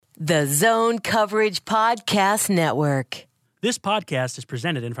The Zone Coverage Podcast Network. This podcast is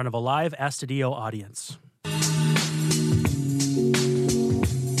presented in front of a live Astadio audience.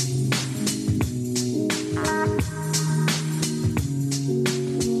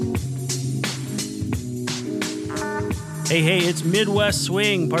 Hey, it's Midwest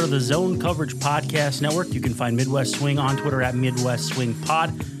Swing, part of the Zone Coverage Podcast Network. You can find Midwest Swing on Twitter at Midwest Swing Pod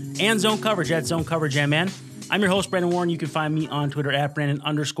and Zone Coverage at Zone Coverage MN. I'm your host, Brandon Warren. You can find me on Twitter at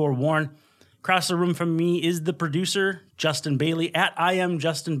Brandon_Warren. Across the room from me is the producer, Justin Bailey, at I am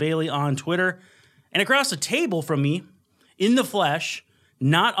Justin Bailey on Twitter. And across the table from me, in the flesh,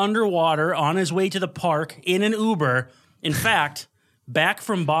 not underwater, on his way to the park, in an Uber. In fact, back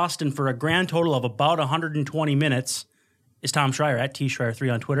from Boston for a grand total of about 120 minutes, is Tom Schreier at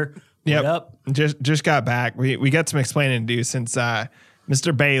T-Schreier3 on Twitter. Yep. Just got back. We got some explaining to do since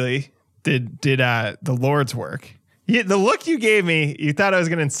Mr. Bailey did the Lord's work. The look you gave me, you thought I was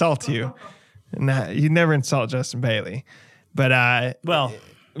going to insult you. Nah, you never insult Justin Bailey. But well,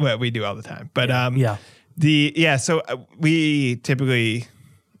 we do all the time. But so we typically,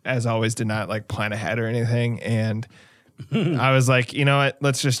 as always, did not like plan ahead or anything. And I was like, you know what?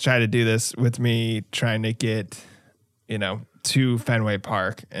 Let's just try to do this with me trying to get, to Fenway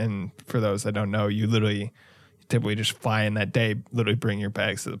Park. And for those that don't know, you typically just fly in that day, literally bring your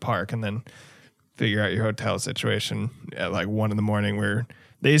bags to the park and then figure out your hotel situation at like 1 a.m. where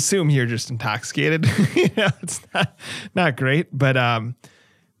they assume you're just intoxicated. It's not great, but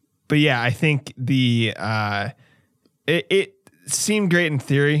yeah, I think it seemed great in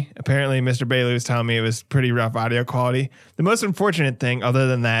theory. Apparently Mr. Bailey was telling me it was pretty rough audio quality. The most unfortunate thing, other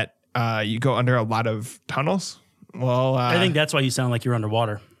than that, you go under a lot of tunnels. Well, I think that's why you sound like you're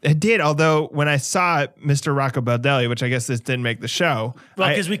underwater. It did, although when I saw Mr. Rocco Baldelli, which I guess this didn't make the show. Well,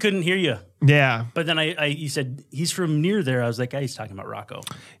 because we couldn't hear you. Yeah. But then you said he's from near there. I was like, he's talking about Rocco.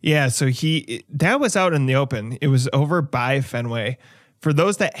 Yeah, so that was out in the open. It was over by Fenway. For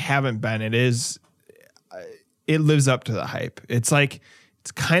those that haven't been, it lives up to the hype. It's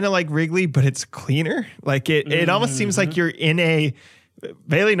kind of like Wrigley, but it's cleaner. Like it almost seems like you're in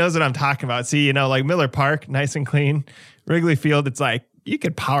Bailey knows what I'm talking about. See, like Miller Park, nice and clean. Wrigley Field, it's like you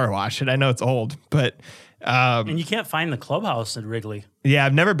could power wash it. I know it's old, but and you can't find the clubhouse at Wrigley. Yeah,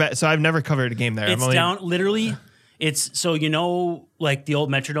 I've never covered a game there. It's down literally. It's so like the old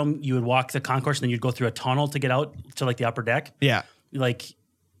Metrodome, you would walk the concourse and then you'd go through a tunnel to get out to like the upper deck. Yeah, like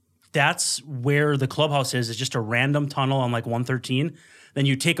that's where the clubhouse is. It's just a random tunnel on like 113. Then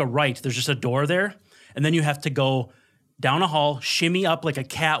you take a right. There's just a door there, and then you have to go down a hall, shimmy up like a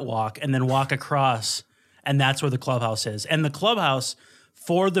catwalk, and then walk across, and that's where the clubhouse is. And the clubhouse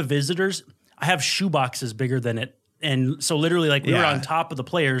for the visitors, I have shoe boxes bigger than it, and so literally like we were on top of the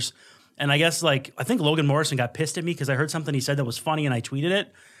players, and I guess I think Logan Morrison got pissed at me because I heard something he said that was funny, and I tweeted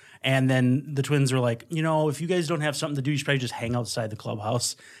it, and then the Twins were like, if you guys don't have something to do, you should probably just hang outside the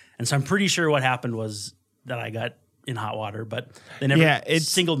clubhouse. And so I'm pretty sure what happened was that I got in hot water, but they never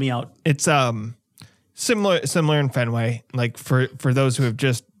singled me out. It's Similar in Fenway, like for those who have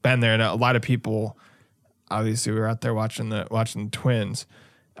just been there, and a lot of people, obviously, we were out there watching the Twins.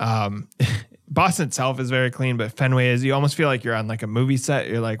 Boston itself is very clean, but Fenway is. You almost feel like you're on like a movie set.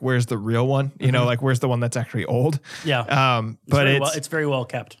 You're like, where's the real one? Like where's the one that's actually old? Yeah. But it's very well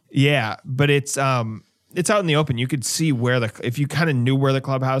kept. Yeah, but it's out in the open. You could see if you kind of knew where the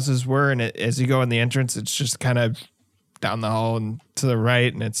clubhouses were, and as you go in the entrance, it's just kind of down the hall and to the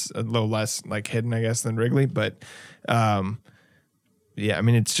right, and it's a little less like hidden, I guess, than Wrigley. But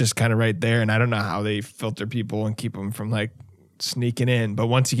it's just kind of right there, and I don't know how they filter people and keep them from like sneaking in. But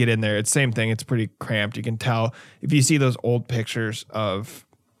once you get in there, it's same thing. It's pretty cramped. You can tell if you see those old pictures of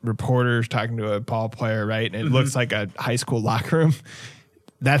reporters talking to a ball player, right? And it looks like a high school locker room.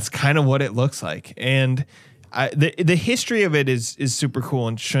 That's kind of what it looks like. And the history of it is super cool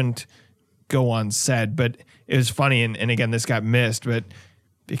and shouldn't go unsaid, but it was funny, and again, this got missed, but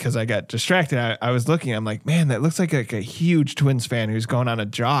because I got distracted, I was looking, I'm like, man, that looks like a huge Twins fan who's going on a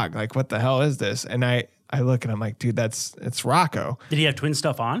jog. Like, what the hell is this? And I look and I'm like, dude, it's Rocco. Did he have Twin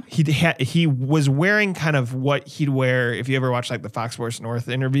stuff on? He was wearing kind of what he'd wear if you ever watch like the Fox Sports North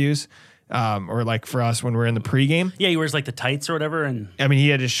interviews, or like for us when we're in the pregame. Yeah, he wears like the tights or whatever. And I mean, he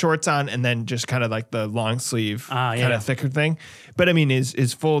had his shorts on and then just kind of like the long sleeve kind of thicker thing. But I mean,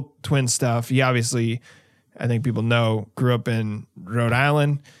 his full Twin stuff. He obviously, I think people know, grew up in Rhode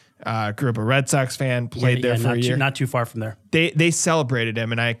Island. Grew up a Red Sox fan, played there for a year. Not too far from there. They celebrated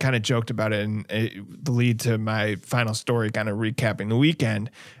him, and I kind of joked about it, and the lead to my final story, kind of recapping the weekend.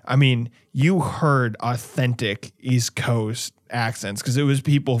 I mean, you heard authentic East Coast accents because it was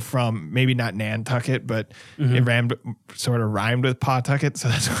people from maybe not Nantucket, but it sort of rhymed with Pawtucket, so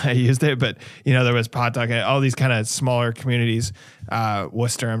that's why I used it. But there was Pawtucket, all these kind of smaller communities.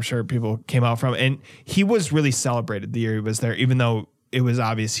 Worcester, I'm sure people came out from, and he was really celebrated the year he was there, even though it was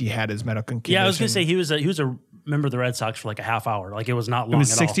obvious he had his medical condition. Yeah, I was going to say he was a member of the Red Sox for like a half hour. Like it was not long. It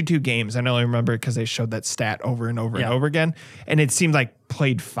was at 62 games. I only remember because they showed that stat over and over and over again, and it seemed like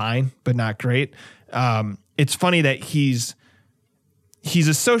played fine, but not great. It's funny that he's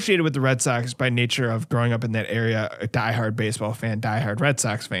associated with the Red Sox by nature of growing up in that area, a diehard baseball fan, diehard Red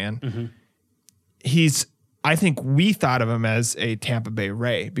Sox fan. I think we thought of him as a Tampa Bay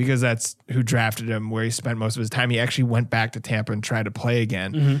Ray because that's who drafted him, where he spent most of his time. He actually went back to Tampa and tried to play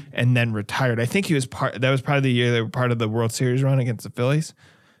again and then retired. I think that was probably the year they were part of the World Series run against the Phillies.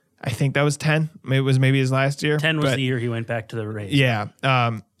 I think that was 10. It was maybe his last year. 10 was the year he went back to the Rays. Yeah.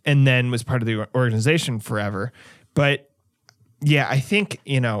 And then was part of the organization forever. But yeah, I think,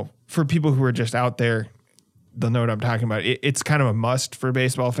 for people who are just out there, they'll know what I'm talking about. It's kind of a must for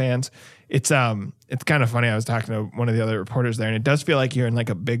baseball fans. It's kind of funny. I was talking to one of the other reporters there, and it does feel like you're in like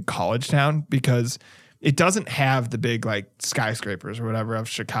a big college town because it doesn't have the big like skyscrapers or whatever of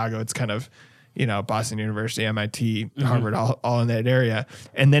Chicago. It's kind of, Boston University, MIT, Harvard, all in that area.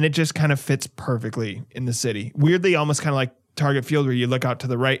 And then it just kind of fits perfectly in the city. Weirdly, almost kind of like Target Field, where you look out to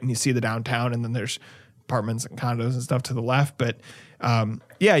the right and you see the downtown, and then there's apartments and condos and stuff to the left. But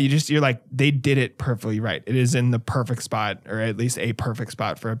you're like, they did it perfectly right. It is in the perfect spot, or at least a perfect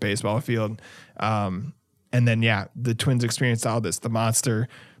spot for a baseball field. And then, the Twins experienced all this, the monster,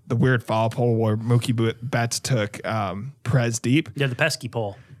 the weird foul pole where Mookie Betts took Perez deep. Yeah, the pesky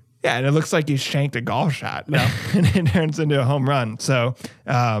pole. Yeah, and it looks like he shanked a golf shot. Yeah. And it turns into a home run. So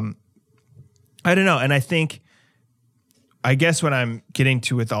I don't know. And I guess what I'm getting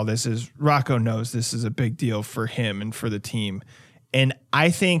to with all this is Rocco knows this is a big deal for him and for the team. And I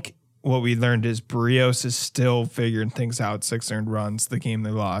think what we learned is Barrios is still figuring things out. 6 earned runs, the game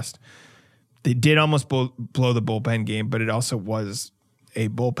they lost. They did almost blow the bullpen game, but it also was a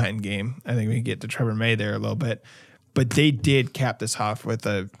bullpen game. I think we can get to Trevor May there a little bit. But they did cap this off with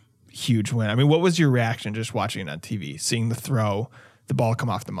a huge win. I mean, what was your reaction just watching it on TV, seeing the throw, the ball come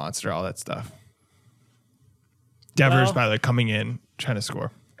off the monster, all that stuff? Devers, by the way, coming in, trying to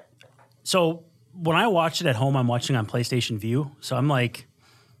score. So when I watch it at home, I'm watching on PlayStation View. So I'm like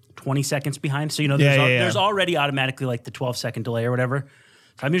 20 seconds behind. So, there's already automatically like the 12-second delay or whatever.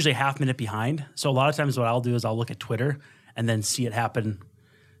 So I'm usually a half minute behind. So a lot of times what I'll do is I'll look at Twitter and then see it happen.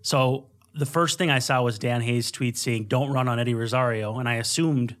 So the first thing I saw was Dan Hayes' tweet saying, "Don't run on Eddie Rosario." And I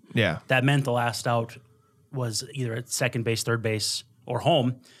assumed that meant the last out was either at second base, third base, or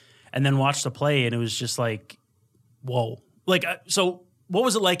home. And then watched the play, and it was just like, whoa. Like, so what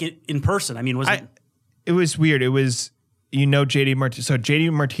was it like in person? I mean, it was weird. It was, JD Martinez. So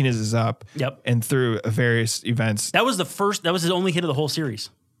JD Martinez is up. Yep. And through various events. That was his only hit of the whole series.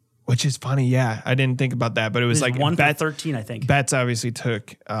 Which is funny. Yeah. I didn't think about that, but it was like 1 for 13, I think. Betts obviously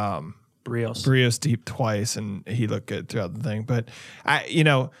took Barrios deep twice, and he looked good throughout the thing. But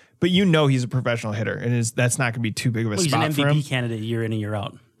he's a professional hitter, and that's not going to be too big of a spot for him. He's an MVP candidate year in and year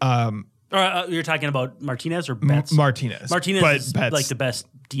out. You're talking about Martinez or Betts? Martinez. Martinez is Betts, like the best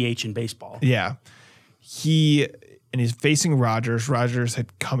DH in baseball. Yeah. He's facing Rogers. Rogers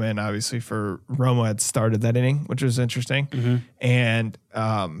had come in, obviously, for Romo had started that inning, which was interesting. Mm-hmm. And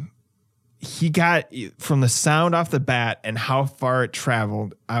he got, from the sound off the bat and how far it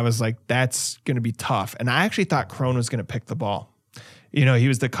traveled, I was like, that's going to be tough. And I actually thought Crone was going to pick the ball. He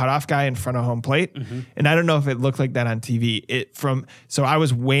was the cutoff guy in front of home plate. Mm-hmm. And I don't know if it looked like that on TV. So I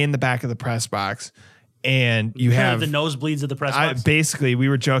was way in the back of the press box, and you have the nosebleeds of the press box. Basically, we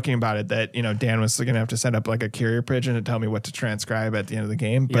were joking about it that, Dan was going to have to set up like a carrier pigeon to tell me what to transcribe at the end of the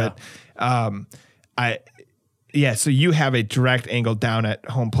game. But so you have a direct angle down at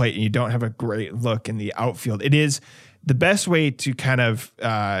home plate, and you don't have a great look in the outfield. It is the best way to kind of,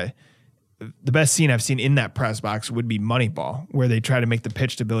 the best scene I've seen in that press box would be Moneyball, where they try to make the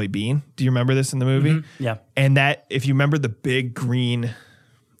pitch to Billy Beane. Do you remember this in the movie? Mm-hmm. Yeah. And that, if you remember the big green,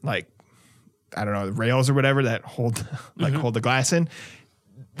 like, I don't know, the rails or whatever that hold the glass in,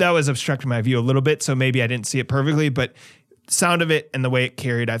 that was obstructing my view a little bit. So maybe I didn't see it perfectly, but sound of it and the way it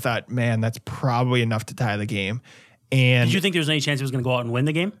carried, I thought, man, that's probably enough to tie the game. And did you think there was any chance he was going to go out and win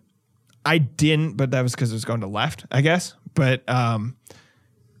the game? I didn't, but that was because it was going to left, I guess. But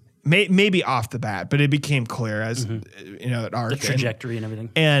maybe off the bat, but it became clear as it arced. The trajectory and everything.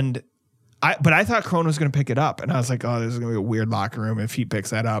 And I thought Crone was going to pick it up, and I was like, oh, this is going to be a weird locker room if he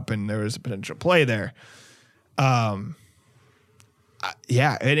picks that up, and there was a potential play there.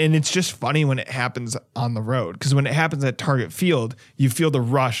 Yeah, and it's just funny when it happens on the road, because when it happens at Target Field, you feel the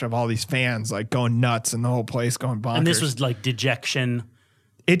rush of all these fans like going nuts and the whole place going bonkers. And this was like dejection.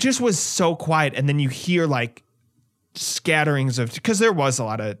 It just was so quiet, and then you hear like scatterings of, because there was a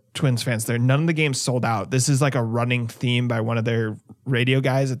lot of Twins fans there. None of the games sold out. This is like a running theme by one of their radio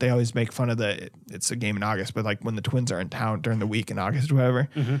guys that they always make fun of. It's a game in August, but like when the Twins are in town during the week in August or whatever,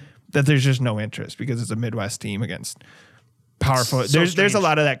 that there's just no interest because it's a Midwest team against powerful. There's a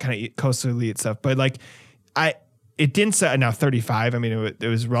lot of that kind of coastal elite stuff, but like it didn't sell. Now 35. I mean, it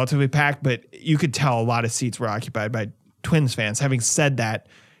was relatively packed, but you could tell a lot of seats were occupied by Twins fans. Having said that,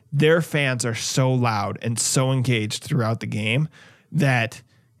 their fans are so loud and so engaged throughout the game that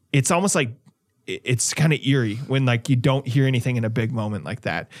it's almost like it's kind of eerie when like you don't hear anything in a big moment like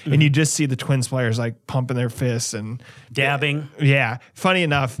that, and you just see the Twins players like pumping their fists and dabbing. Yeah, funny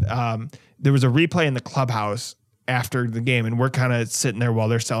enough, there was a replay in the clubhouse after the game, and we're kind of sitting there while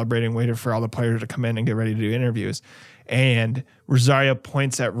they're celebrating, waiting for all the players to come in and get ready to do interviews. And Rosario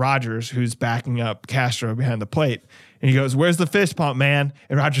points at Rogers, who's backing up Castro behind the plate. And he goes, "Where's the fist pump, man?"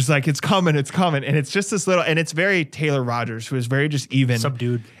 And Rogers like, "It's coming, it's coming." And it's just this little, and it's very Taylor Rogers, who is very just even.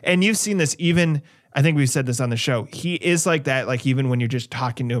 Subdued. And you've seen this even, I think we've said this on the show. He is like that, like even when you're just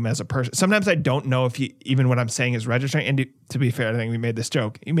talking to him as a person. Sometimes I don't know if even what I'm saying is registering. And to be fair, I think we made this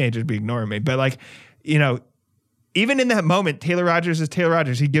joke. He may just be ignoring me. But like, even in that moment, Taylor Rogers is Taylor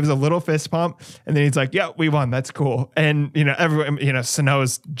Rogers. He gives a little fist pump, and then he's like, "Yeah, we won. That's cool." And everyone,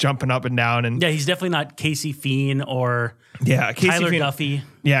 Sano's jumping up and down, and he's definitely not Casey Fien or Tyler Duffy.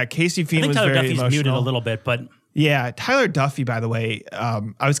 Yeah, Casey Fien was Tyler very Duffy's emotional. muted a little bit, but yeah, Tyler Duffy. By the way,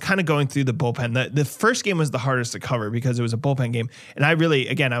 I was kind of going through the bullpen. The first game was the hardest to cover because it was a bullpen game, and I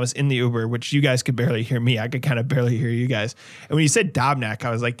was in the Uber, which you guys could barely hear me. I could kind of barely hear you guys. And when you said Dobnak, I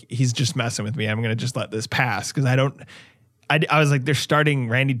was like, he's just messing with me. I'm gonna just let this pass because I was like, they're starting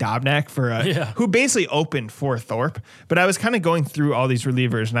Randy Dobnak who basically opened for Thorpe. But I was kind of going through all these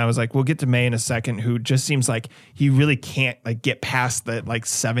relievers, and I was like, we'll get to May in a second, who just seems like he really can't like get past the like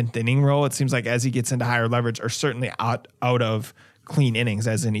seventh inning role. It seems like as he gets into higher leverage, or certainly out of clean innings,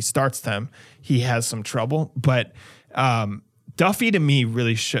 as in he starts them, he has some trouble. But Duffy to me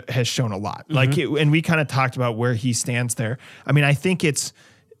really has shown a lot. Like, and we kind of talked about where he stands there. I mean, I think it's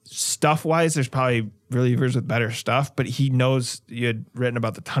stuff wise, there's probably relievers with better stuff, but he knows. You had written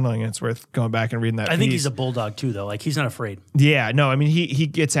about the tunneling, and it's worth going back and reading that. I think he's a bulldog too, though. Like, he's not afraid. Yeah, no, I mean, he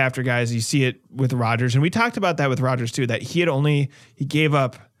gets after guys. You see it with Rogers, and we talked about that with Rogers too, that he gave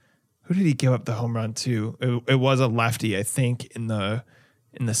up. Who did he give up the home run to? It was a lefty, I think, in the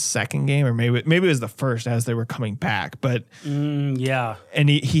second game, or maybe it was the first as they were coming back. But yeah, and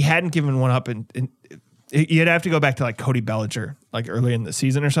he hadn't given one up, and you'd have to go back to like Cody Bellinger, like early in the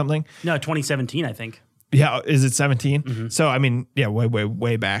season or something. No, 2017, I think. Yeah, is it 17? So I mean, yeah,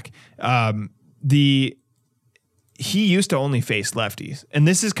 way back. He used to only face lefties, and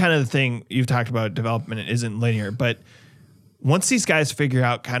this is kind of the thing you've talked about. Development isn't linear, but once these guys figure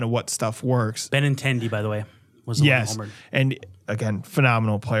out kind of what stuff works. Benintendi, by the way, was the one who homered. And again,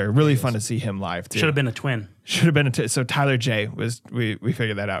 phenomenal player. Really fun to see him live too. Should have been a twin. So Tyler J was we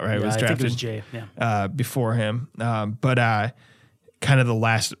figured that out, right? Yeah, was drafted, I think it was J. Yeah. Before him, but kind of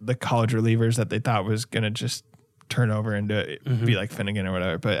the college relievers that they thought was gonna just turn over and be like Finnegan or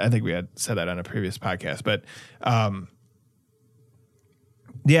whatever. But I think we had said that on a previous podcast. But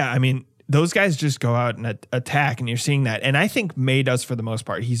yeah, I mean, those guys just go out and attack, and you're seeing that. And I think May does for the most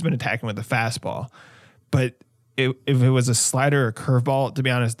part. He's been attacking with a fastball, but if it was a slider or curveball, to be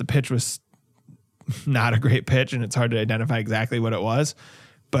honest, the pitch was not a great pitch, and it's hard to identify exactly what it was.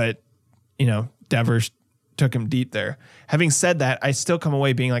 But Devers took him deep there. Having said that, I still come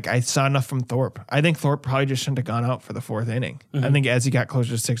away being like, I saw enough from Thorpe. I think Thorpe probably just shouldn't have gone out for the fourth inning. I think as he got closer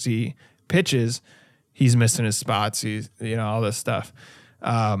to 60 pitches, he's missing his spots. He's all this stuff.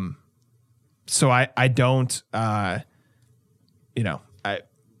 So I don't, I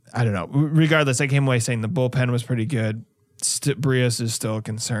don't know. Regardless, I came away saying the bullpen was pretty good. Brios is still a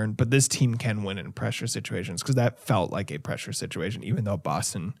concern, but this team can win in pressure situations, because that felt like a pressure situation, even though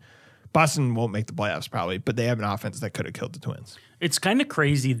Boston won't make the playoffs probably, but they have an offense that could have killed the Twins. It's kind of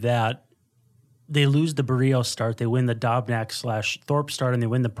crazy that they lose the Barrios start, they win the Dobnak/Thorpe start, and they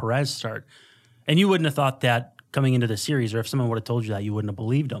win the Perez start. And you wouldn't have thought that coming into the series, or if someone would have told you that, you wouldn't have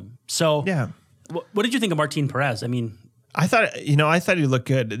believed them. So yeah. What did you think of Martin Perez? I mean, I thought he looked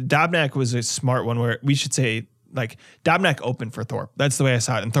good. Dobnak was a smart one, where we should say like Dobnak opened for Thorpe. That's the way I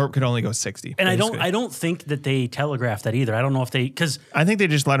saw it. And Thorpe could only go 60. And I don't think that they telegraphed that either. I don't know if because I think they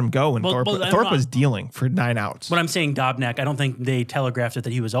just let him go when Thorpe was dealing for 9 outs. But I'm saying Dobnak, I don't think they telegraphed it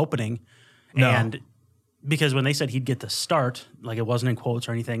that he was opening. No. And because when they said he'd get the start, like it wasn't in quotes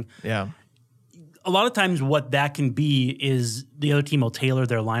or anything. Yeah. A lot of times what that can be is the other team will tailor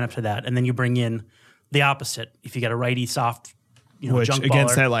their lineup to that. And then you bring in the opposite. If you got a righty soft, which junk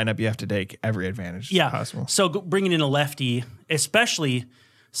against baller, that lineup, you have to take every advantage possible. So bringing in a lefty, especially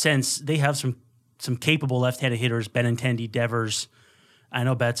since they have some capable left-handed hitters, Benintendi, Devers. I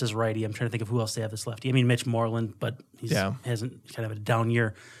know Betts is righty. I'm trying to think of who else they have this lefty. I mean, Mitch Moreland, but he hasn't kind of a down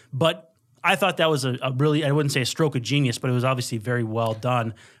year. But I thought that was a really, I wouldn't say a stroke of genius, but it was obviously very well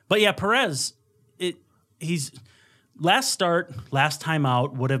done. But yeah, Perez, he's last time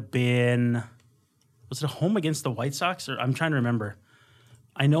out would have been, was it a home against the White Sox? Or I'm trying to remember.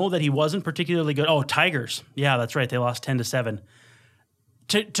 I know that he wasn't particularly good. Oh, Tigers. Yeah, that's right. They lost 10-7.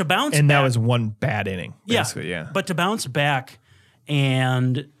 To bounce and back, that was one bad inning. Basically, yeah. But to bounce back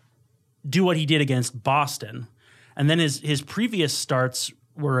and do what he did against Boston, and then his previous starts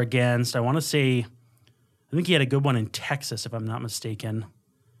were against, I want to say, I think he had a good one in Texas, if I'm not mistaken.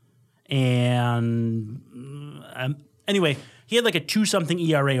 And anyway, he had like a 2-something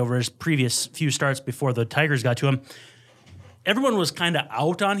ERA over his previous few starts before the Tigers got to him. Everyone was kind of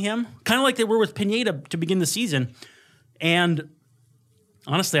out on him, kind of like they were with Pineda to begin the season. And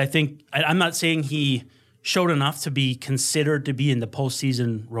honestly, I think, I'm not saying he showed enough to be considered to be in the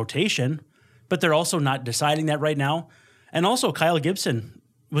postseason rotation, but they're also not deciding that right now. And also Kyle Gibson,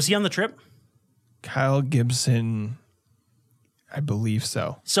 was he on the trip? Kyle Gibson, I believe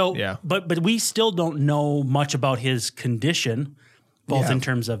so. So, yeah. But we still don't know much about his condition, both in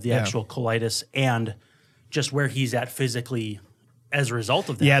terms of the actual colitis and just where he's at physically as a result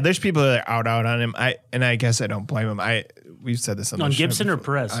of that. Yeah, there's people that are out on him. I guess I don't blame him. We've said this on Gibson or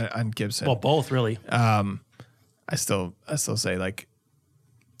Perez? On Gibson. Well, both really. I still say, like,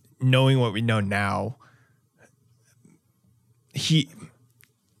 knowing what we know now,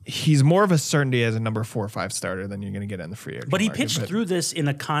 he's more of a certainty as a number 4 or 5 starter than you're going to get in the free agent. But he pitched through this in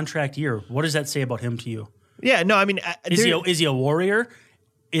a contract year. What does that say about him to you? Yeah, no, I mean, is he a warrior?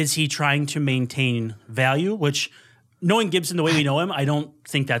 Is he trying to maintain value? Which, knowing Gibson the way we know him, I don't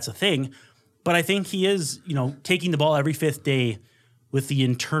think that's a thing. But I think he is, taking the ball every 5th day with the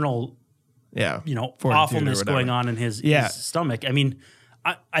internal, awfulness going on in his stomach. I mean,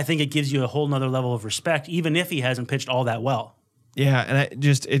 I think it gives you a whole nother level of respect, even if he hasn't pitched all that well. Yeah, and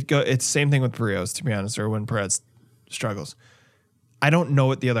it's the same thing with Berrios, to be honest, or when Perez struggles. I don't know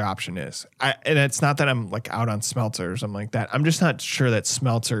what the other option is. And it's not that I'm like out on Smeltzer or something like that. I'm just not sure that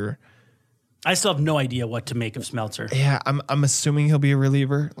Smeltzer. I still have no idea what to make of Smeltzer. Yeah, I'm assuming he'll be a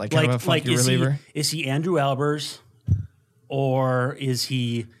reliever, like kind of a funky reliever. Is he Andrew Albers, or is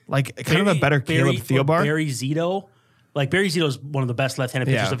he like kind of a better Caleb Thielbar? Barry Zito? Like Barry Zito is one of the best left-handed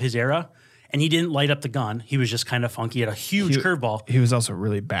pitchers of his era, and he didn't light up the gun. He was just kind of funky. He had a huge curveball. He was also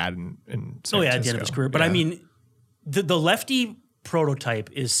really bad in San Francisco. At the end of his career. But I mean, the lefty prototype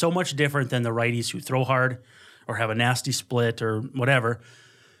is so much different than the righties who throw hard or have a nasty split or whatever.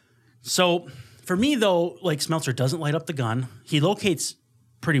 So for me, though, like Smeltzer doesn't light up the gun. He locates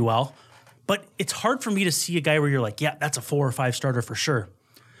pretty well, but it's hard for me to see a guy where you're like, yeah, that's a 4 or 5 starter for sure.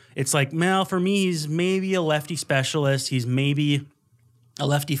 It's like, well, for me, he's maybe a lefty specialist. He's maybe a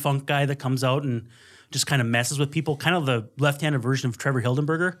lefty funk guy that comes out and just kind of messes with people, kind of the left-handed version of Trevor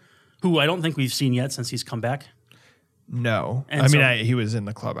Hildenberger, who I don't think we've seen yet since he's come back. No. He was in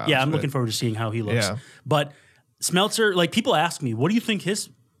the clubhouse. Yeah, I'm looking forward to seeing how he looks. Yeah. But Smeltzer, like people ask me, what do you think his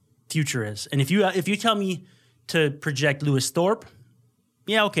future is? And if you tell me to project Lewis Thorpe,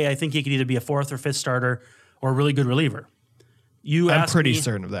 yeah, okay, I think he could either be a 4th or 5th starter or a really good reliever. I'm pretty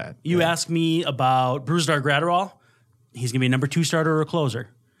certain of that. You ask me about Brusdar Graterol, he's going to be a number 2 starter or a closer.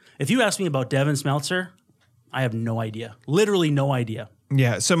 If you ask me about Devin Smeltzer, I have no idea. Literally no idea.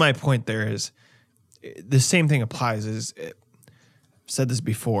 Yeah, so my point there is the same thing applies. I've said this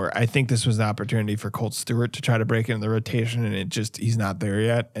before. I think this was the opportunity for Colt Stewart to try to break into the rotation, and he's not there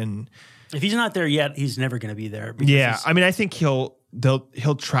yet. And if he's not there yet, he's never going to be there. Yeah, I mean, I think he'll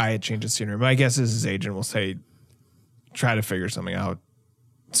try a change of scenery. My guess is his agent will say, try to figure something out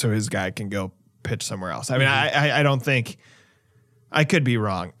so his guy can go pitch somewhere else. I mean, I don't think, I could be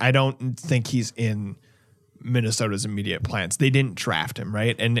wrong. I don't think he's in Minnesota's immediate plans. They didn't draft him,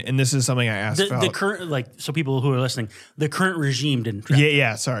 right? And this is something I asked the current, so people who are listening, the current regime didn't draft him.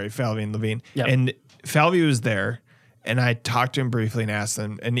 Yeah, sorry, Falvey and Levine. Yep. And Falvey was there, and I talked to him briefly and asked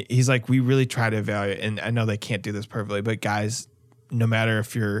him, and he's like, we really try to evaluate, and I know they can't do this perfectly, but guys no matter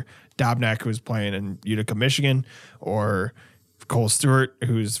if you're Dobnak, who's playing in Utica, Michigan, or Cole Stewart,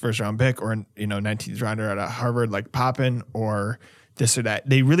 who's first round pick, or 19th rounder out of Harvard like Poppin, or this or that.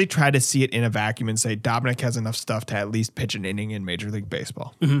 They really try to see it in a vacuum and say Dobnak has enough stuff to at least pitch an inning in Major League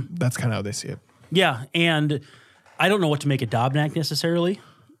Baseball. Mm-hmm. That's kind of how they see it. Yeah, and I don't know what to make of Dobnak necessarily.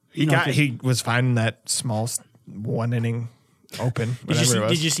 He was fine in that small 1 inning open.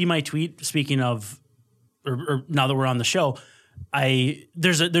 Did you see my tweet? Speaking of, or now that we're on the show,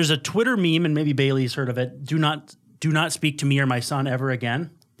 there's a Twitter meme, and maybe Bailey's heard of it. Do not speak to me or my son ever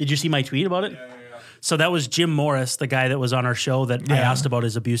again. Did you see my tweet about it? Yeah. So that was Jim Morris, the guy that was on our show that I asked about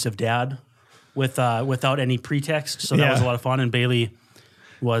his abusive dad without any pretext. So that was a lot of fun. And Bailey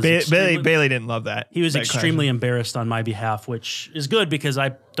was Bailey didn't love that. He was extremely embarrassed on my behalf, which is good because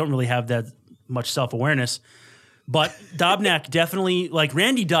I don't really have that much self-awareness. But Dobnak definitely, like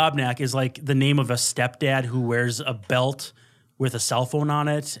Randy Dobnak is like the name of a stepdad who wears a belt with a cell phone on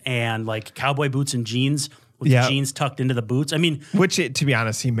it and like cowboy boots and jeans with the jeans tucked into the boots. I mean, to be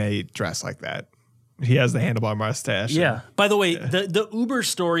honest, he may dress like that. He has the handlebar mustache. Yeah. By the way, the Uber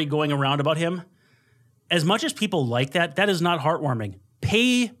story going around about him, as much as people like that is not heartwarming.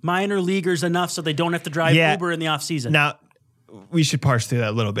 Pay minor leaguers enough so they don't have to drive Uber in the offseason. Now, we should parse through that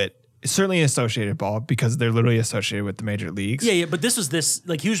a little bit. Certainly Associated Ball, because they're literally associated with the major leagues. Yeah, but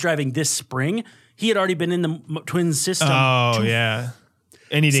he was driving this spring. He had already been in the Twins system. Oh, yeah.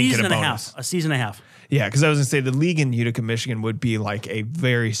 And he didn't get a bonus. A season and a half. Yeah, because I was going to say the league in Utica, Michigan would be like a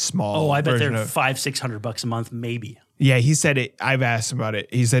very small. Oh, I bet they're $500-600 a month, maybe. Yeah, he said it. I've asked him about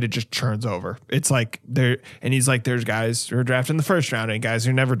it. He said it just churns over. It's like he's like, there's guys who are drafted in the first round and guys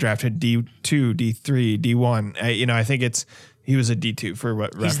who never drafted D2, D3, D1. I think he was a D2 for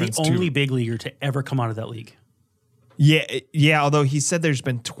what reference to. He's the only big leaguer to ever come out of that league. Yeah. Although he said there's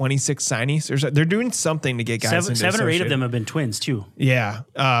been 26 signees. They're doing something to get guys into 7 or 8 of them have been Twins too. Yeah.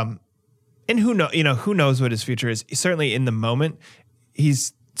 And who knows what his future is. Certainly in the moment,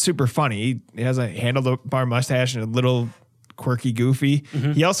 he's super funny. He has a handlebar mustache and a little quirky goofy.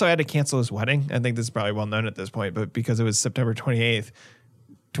 Mm-hmm. He also had to cancel his wedding. I think this is probably well known at this point, but because it was September 28th,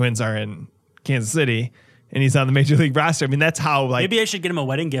 Twins are in Kansas City and he's on the major league roster. I mean, that's how maybe I should get him a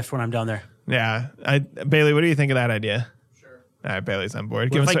wedding gift when I'm down there. Yeah. Bailey, what do you think of that idea? All right, Bailey's on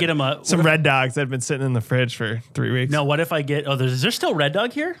board. What if I get him some Red Dogs that have been sitting in the fridge for 3 weeks? No, what if I get... is there still Red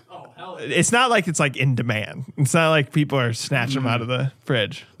Dog here? Oh, hell yeah. It's not like it's like in demand. It's not like people are snatching them out of the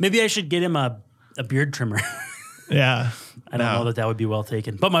fridge. Maybe I should get him a beard trimmer. Yeah. I don't know that would be well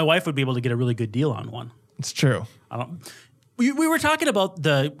taken. But my wife would be able to get a really good deal on one. It's true. We were talking about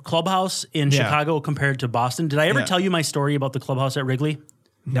the clubhouse in Chicago compared to Boston. Did I ever tell you my story about the clubhouse at Wrigley?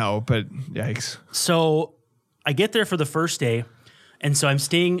 No, but yikes. So... I get there for the first day, and so I'm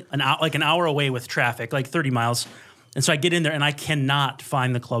staying an hour away with traffic, like 30 miles. And so I get in there, and I cannot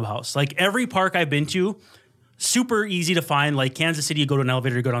find the clubhouse. Like every park I've been to, super easy to find. Like Kansas City, you go to an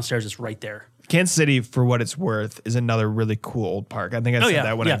elevator, you go downstairs, it's right there. Kansas City, for what it's worth, is another really cool old park. I think I said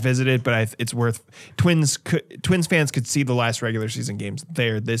that when I visited, but it's worth. Twins fans could see the last regular season games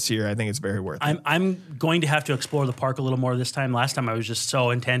there this year. I think it's very worth it. I'm going to have to explore the park a little more this time. Last time I was just so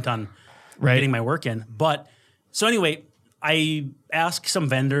intent on getting my work in, but. So anyway, I asked some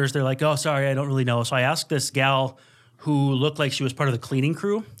vendors. They're like, oh, sorry, I don't really know. So I asked this gal who looked like she was part of the cleaning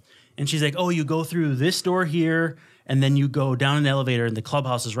crew. And she's like, oh, you go through this door here, and then you go down an elevator, and the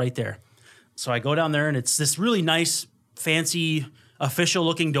clubhouse is right there. So I go down there, and it's this really nice, fancy,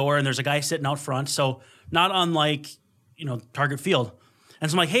 official-looking door, and there's a guy sitting out front. So not unlike, Target Field. And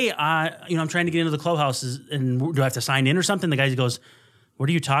so I'm like, hey, I'm trying to get into the clubhouse, and do I have to sign in or something? The guy goes, what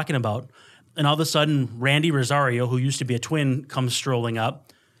are you talking about? And all of a sudden, Randy Rosario, who used to be a Twin, comes strolling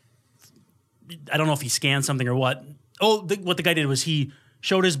up. I don't know if he scanned something or what. What the guy did was he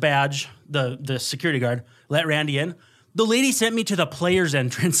showed his badge, the security guard, let Randy in. The lady sent me to the players'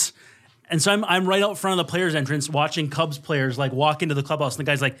 entrance. And so I'm right out front of the players' entrance watching Cubs players walk into the clubhouse. And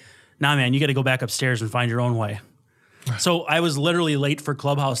the guy's like, nah, man, you got to go back upstairs and find your own way. So I was literally late for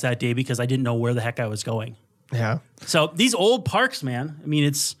clubhouse that day because I didn't know where the heck I was going. Yeah. So these old parks, man, I mean,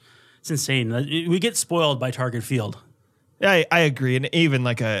 it's insane. We get spoiled by Target Field. Yeah, I agree. And even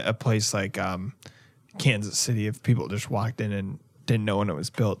like a place like Kansas City, if people just walked in and didn't know when it was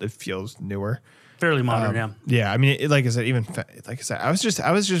built, it feels newer. Fairly modern, yeah. Yeah, I mean, like I said, I was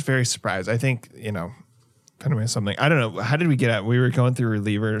just very surprised. I think, kind of something. I don't know. How did we get at? We were going through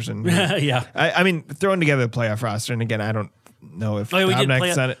relievers and yeah. I mean, throwing together the playoff roster. And again, I don't know if we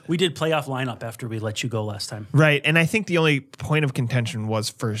did playoff lineup after we let you go last time. Right. And I think the only point of contention was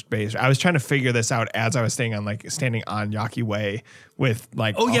first base. I was trying to figure this out as I was standing on Yawkey Way with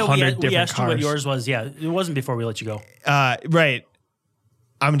 100 different cars. We asked you what yours was. Yeah, it wasn't before we let you go. Right.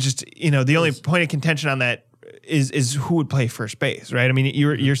 I'm just, the only point of contention on that is who would play first base, right? I mean,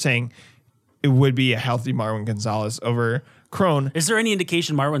 you're saying it would be a healthy Marwin Gonzalez over Crone. Is there any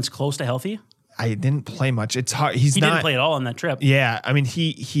indication Marwin's close to healthy? I didn't play much. It's hard. He didn't play at all on that trip. Yeah, I mean,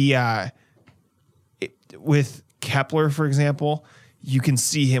 with Kepler, for example, you can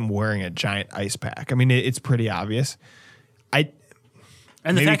see him wearing a giant ice pack. I mean, it's pretty obvious.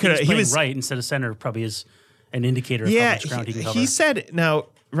 And the fact that he's playing right instead of center probably is an indicator of how much ground he can cover. He said, now,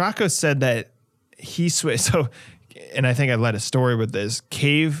 Rocco said that he switched. So, and I think I led a story with this.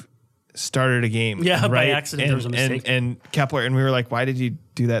 Cave started a game. Yeah, right? by accident, there was a mistake. And Kepler, and we were like, why did you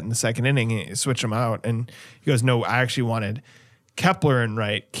do that in the second inning? And switch him out. And he goes, no, I actually wanted Kepler in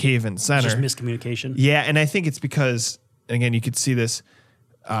right, Cave in center. Just miscommunication. Yeah, and I think it's because, again, you could see this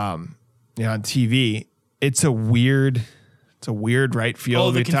on TV. It's a weird right field.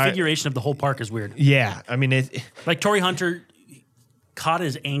 Oh, the configuration of the whole park is weird. Yeah, I mean, like Torrey Hunter caught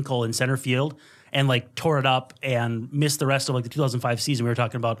his ankle in center field and like tore it up and missed the rest of like the 2005 season. We were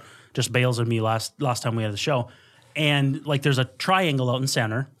talking about just Bales and me last time we had the show. And like there's a triangle out in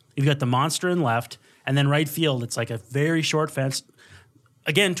center. You've got the monster in left, and then right field, it's like a very short fence.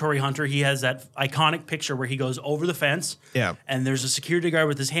 Again, Torrey Hunter, he has that iconic picture where he goes over the fence. Yeah. And there's a security guard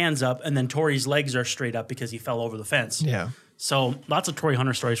with his hands up, and then Torrey's legs are straight up because he fell over the fence. Yeah. So lots of Torrey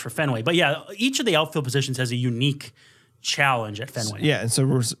Hunter stories for Fenway. But yeah, each of the outfield positions has a unique challenge at Fenway. Yeah, and so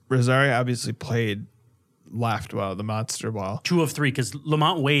Rosario obviously played left well, the monster ball. 2 of 3, because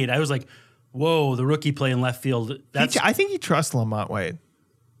Lamont Wade, I was like, whoa, the rookie playing left field. I think he trusts Lamont Wade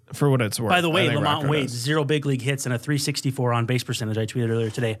for what it's worth. By the way, Lamont Wade, 0 big league hits and a .364 on base percentage. I tweeted earlier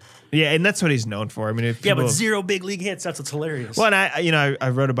today. Yeah, and that's what he's known for. I mean, but 0 big league hits, that's what's hilarious. Well, and I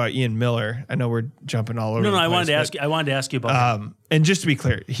wrote about Ian Miller. I know we're jumping all over. No, I wanted to ask you about that. And just to be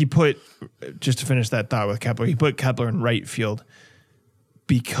clear, just to finish that thought with Kepler, he put Kepler in right field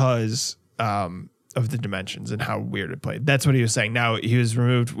because of the dimensions and how weird it played. That's what he was saying. Now, he was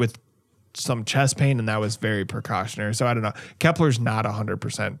removed with some chest pain, and that was very precautionary. So I don't know. Kepler's not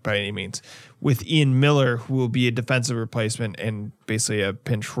 100% by any means. With Ian Miller, who will be a defensive replacement and basically a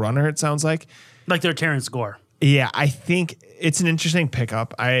pinch runner, it sounds like. Like they're Terrence Gore. Yeah, I think it's an interesting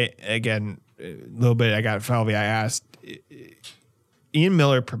pickup. I got Falvey. I asked. Ian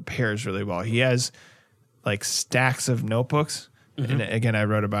Miller prepares really well. He has like stacks of notebooks. Mm-hmm. And again, I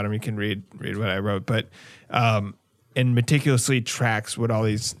wrote about him. You can read what I wrote, but and meticulously tracks what all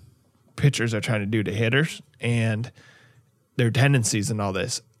these pitchers are trying to do to hitters and their tendencies and all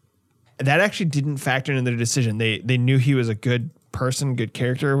this. That actually didn't factor into their decision. They knew he was a good person, good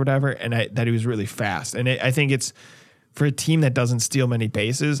character or whatever, and that he was really fast. And I think it's for a team that doesn't steal many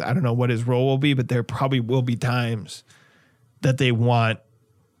bases. I don't know what his role will be, but there probably will be times that they want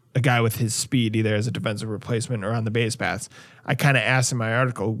a guy with his speed, either as a defensive replacement or on the base paths. I kind of asked in my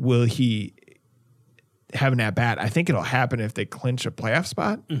article, will he have an at-bat? I think it'll happen if they clinch a playoff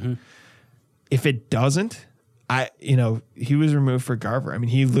spot. Mm-hmm. If it doesn't, he was removed for Garver. I mean,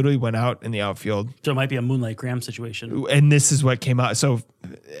 he literally went out in the outfield. So it might be a Moonlight Graham situation. And this is what came out. So,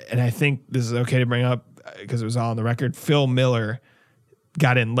 and I think this is okay to bring up because it was all on the record. Phil Miller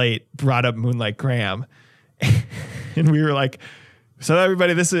got in late, brought up Moonlight Graham. And we were like, so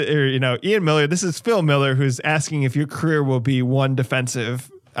everybody, this is, Ian Miller, this is Phil Miller, who's asking if your career will be one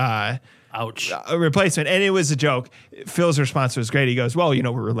defensive ouch replacement. And it was a joke. Phil's response was great. He goes, well,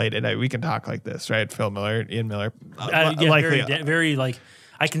 we're related. We can talk like this, right? Phil Miller, Ian Miller. Likely. Very like,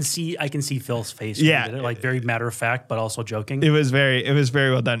 I can see Phil's face. Yeah. Like very matter of fact, but also joking. It was very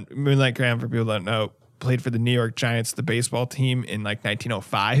well done. Moonlight Graham, for people that don't know, played for the New York Giants, the baseball team in like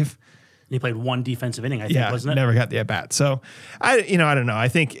 1905. He played one defensive inning, I think, wasn't it? Never got the at-bat. So, I don't know. I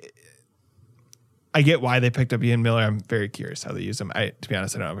think I get why they picked up Ian Miller. I'm very curious how they use him. To be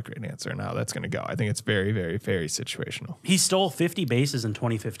honest, I don't have a great answer on how that's going to go. I think it's very, very, very situational. He stole 50 bases in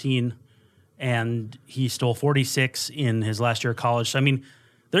 2015, and he stole 46 in his last year of college. So, I mean,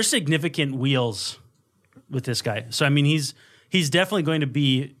 there's significant wheels with this guy. So, I mean, he's definitely going to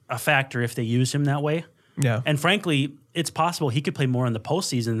be a factor if they use him that way. Yeah. And frankly, it's possible he could play more in the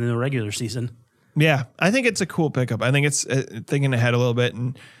postseason than the regular season. Yeah. I think it's a cool pickup. I think it's thinking ahead a little bit.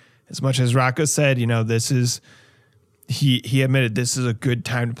 And as much as Rocco said, this is, he admitted this is a good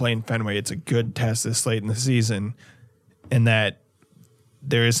time to play in Fenway. It's a good test this late in the season. And that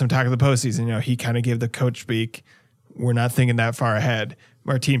there is some talk of the postseason. He kind of gave the coach speak. We're not thinking that far ahead.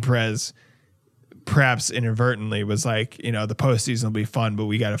 Martin Perez, perhaps inadvertently, was like, the postseason will be fun, but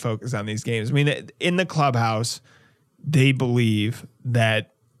we got to focus on these games. I mean, in the clubhouse, they believe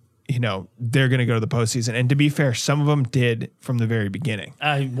that, they're going to go to the postseason. And to be fair, some of them did from the very beginning.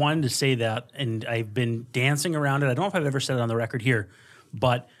 I wanted to say that, and I've been dancing around it. I don't know if I've ever said it on the record here,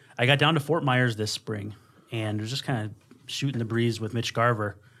 But I got down to Fort Myers this spring and was just kind of shooting the breeze with Mitch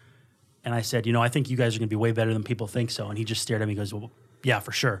Garver. And I said, I think you guys are going to be way better than people think so. And he just stared at me and goes, well, yeah,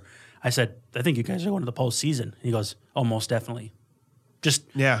 for sure. I said, I think you guys are going to the postseason. And he goes, oh, most definitely. Just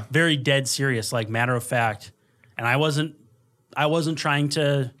very dead serious, like matter of fact. And I wasn't trying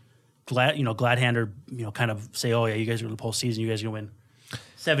to glad hand or, kind of say, oh yeah, you guys are in the postseason. You guys are going to win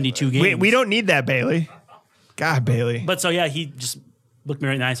 72 games. We don't need that, Bailey. God, Bailey. But so, yeah, he just looked me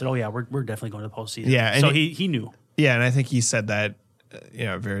right in the eye and said, oh yeah, we're definitely going to the postseason. Yeah. And so he knew. Yeah. And I think he said that,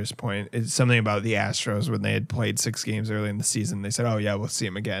 at various points. It's something about the Astros when they had played 6 games early in the season. They said, oh yeah, we'll see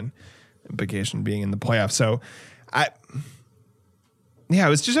him again. Implication being in the playoffs. So it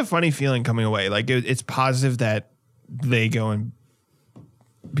was just a funny feeling coming away. Like it's positive that they go and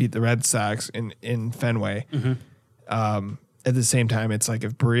beat the Red Sox in Fenway. Mm-hmm. At the same time, it's like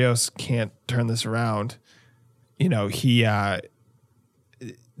if Barrios can't turn this around,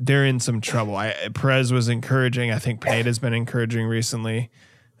 they're in some trouble. Perez was encouraging. I think Pineda's been encouraging recently.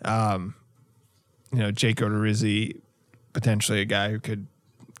 Jake Odorizzi, potentially a guy who could,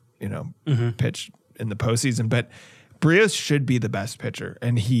 pitch in the postseason. But Barrios should be the best pitcher,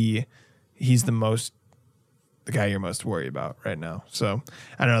 and he's the guy you're most worried about right now. So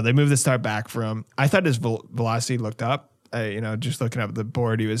I don't know. They moved the start back from. I thought his velocity looked up. Just looking up the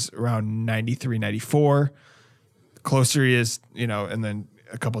board, he was around 93, 94. Closer he is, and then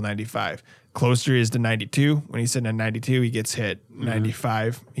a couple 95. Closer he is to 92. When he's sitting at 92, he gets hit.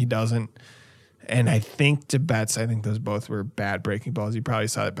 95, he doesn't. And I think to Betts, those both were bad breaking balls. You probably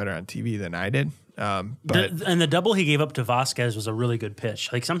saw it better on TV than I did. And the double he gave up to Vasquez was a really good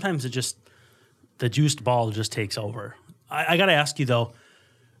pitch. Like sometimes the juiced ball just takes over. I got to ask you though,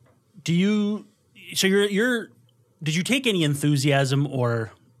 did you take any enthusiasm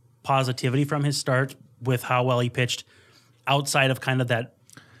or positivity from his start with how well he pitched outside of kind of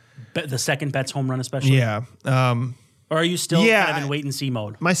the second Betts home run especially? Yeah. Or are you still kind of in wait and see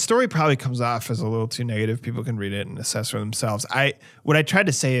mode? My story probably comes off as a little too negative. People can read it and assess for themselves. What I tried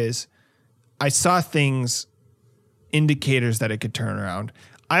to say is I saw indicators that it could turn around.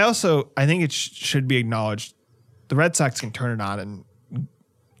 I think it should be acknowledged the Red Sox can turn it on and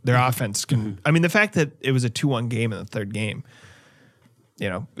their offense can. Mm-hmm. I mean, the fact that it was a 2-1 game in the third game,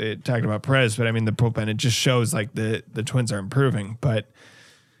 it talked about Perez, but I mean, the bullpen, it just shows like the Twins are improving. But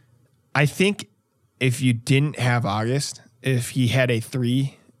I think if you didn't have August, if he had a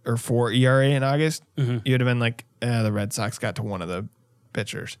 3 or 4 ERA in August, you'd have been like, the Red Sox got to one of the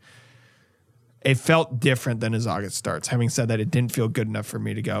pitchers. It felt different than his August starts. Having said that, it didn't feel good enough for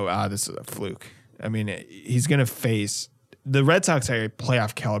me to go, this is a fluke. I mean, he's going to face the Red Sox are a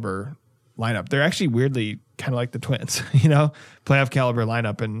playoff caliber lineup. They're actually weirdly kind of like the Twins, playoff caliber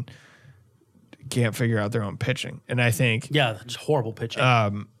lineup and can't figure out their own pitching. And I think, it's horrible pitching.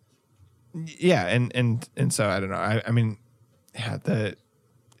 And so I don't know.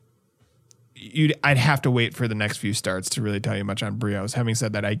 I'd have to wait for the next few starts to really tell you much on Barrios. Having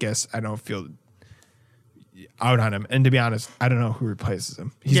said that, I guess I don't feel out on him. And to be honest, I don't know who replaces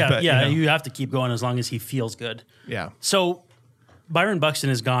him. You have to keep going as long as he feels good. Yeah. So Byron Buxton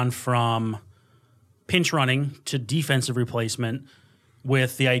has gone from pinch running to defensive replacement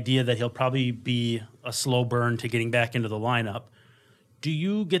with the idea that he'll probably be a slow burn to getting back into the lineup. Do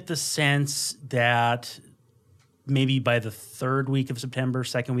you get the sense that maybe by the third week of September,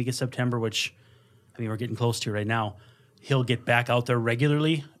 second week of September, which we're getting close to right now, he'll get back out there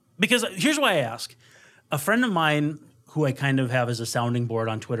regularly? Because here's why I ask. A friend of mine who I kind of have as a sounding board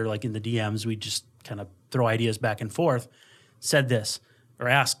on Twitter, like in the DMs, we just kind of throw ideas back and forth, said this or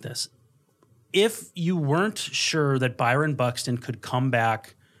asked this. If you weren't sure that Byron Buxton could come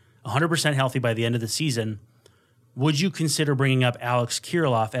back 100% healthy by the end of the season, would you consider bringing up Alex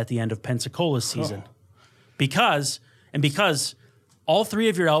Kirilloff at the end of Pensacola's season? Because all 3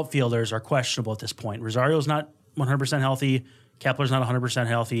 of your outfielders are questionable at this point. Rosario's not 100% healthy. Kepler's not 100%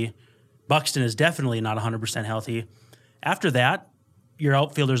 healthy. Buxton is definitely not 100% healthy. After that, your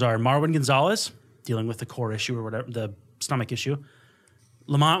outfielders are Marwin Gonzalez, dealing with the core issue or whatever, the stomach issue.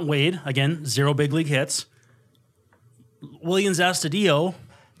 Lamont Wade, again, 0 big league hits. Williams Astudillo,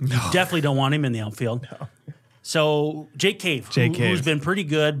 definitely don't want him in the outfield. No. So Jake Cave, who's been pretty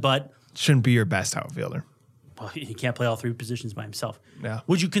good, but shouldn't be your best outfielder. Well, he can't play all 3 positions by himself. Yeah.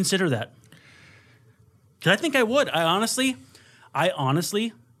 Would you consider that? Because I think I would. I honestly,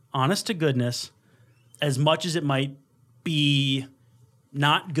 honest to goodness, as much as it might be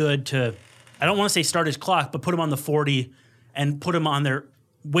not good to, I don't want to say start his clock, but put him on the 40 and put him on there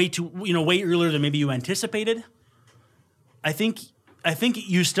way earlier than maybe you anticipated. I think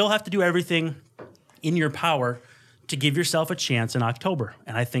you still have to do everything in your power to give yourself a chance in October.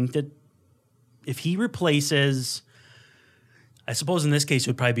 And I think that if he replaces, I suppose in this case it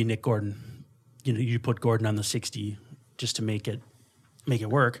would probably be Nick Gordon. You know, you put Gordon on the 60 just to make it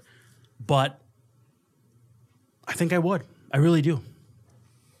work. But I think I would. I really do.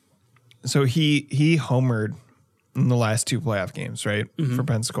 So he homered in the last 2 playoff games, right? For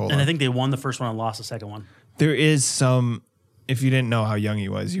Pensacola. And I think they won the first one and lost the second one. There is some, if you didn't know how young he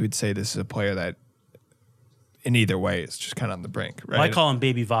was, you would say this is a player that in either way is just kind of on the brink, right? Well, I call him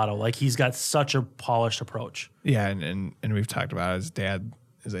Baby Votto. Like, he's got such a polished approach. Yeah, and we've talked about his dad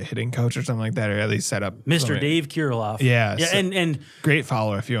is a hitting coach or something like that, or at least set up Mr. Dave Kirilloff. Yeah. Yeah, So and great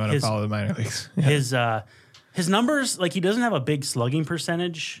follower if you want to follow the minor leagues. Yeah. His numbers, like, he doesn't have a big slugging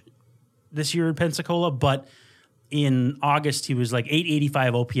percentage this year in Pensacola, but in August he was like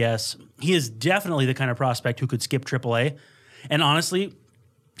 885 OPS. He is definitely the kind of prospect who could skip AAA. And honestly,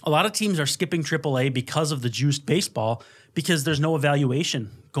 a lot of teams are skipping AAA because of the juiced baseball, because there's no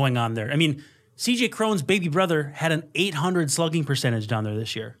evaluation going on there. I mean, CJ Cron's baby brother had an 800 slugging percentage down there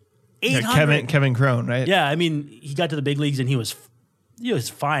this year. 800. Yeah, Kevin Crone, right? Yeah, I mean, he got to the big leagues and he was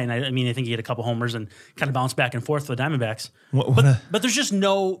fine. I mean, I think he had a couple homers and kind of bounced back and forth for the Diamondbacks. But there's just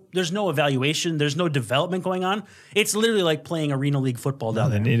no evaluation. There's no development going on. It's literally like playing Arena League football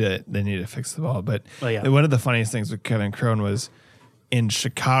down there. They need to fix the ball. But one of the funniest things with Kevin Crone was in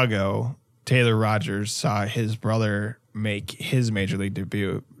Chicago, Taylor Rogers saw his brother make his major league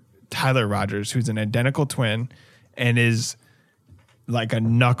debut. Tyler Rogers, who's an identical twin and is like a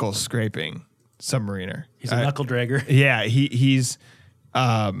knuckle scraping submariner. He's a knuckle dragger. Yeah, he's.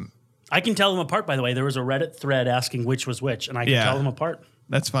 I can tell them apart, by the way. There was a Reddit thread asking which was which, and I can tell them apart.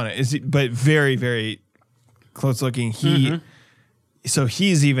 That's funny. But very, very close looking. So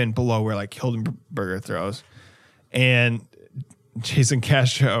he's even below where like Hildenberger throws. And Jason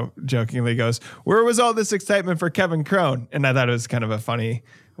Castro jokingly goes, "Where was all this excitement for Kevin Crone?" And I thought it was kind of a funny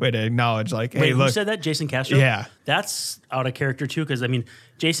way to acknowledge, like, hey, look. Who said that? Jason Castro? Yeah. That's out of character, too, because, I mean,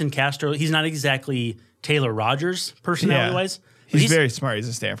 Jason Castro, he's not exactly Taylor Rogers personality-wise. He's very smart. He's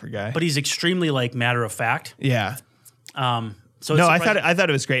a Stanford guy. But he's extremely, like, matter-of-fact. Yeah. So no, I thought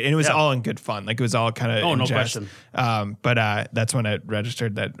it was great. And it was all in good fun. Like, it was all kind of no question. But that's when it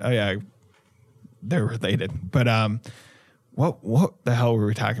registered that, oh, yeah, they're related. But what the hell were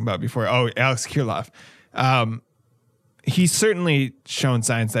we talking about before? Oh, Alex Kirilloff. He's certainly shown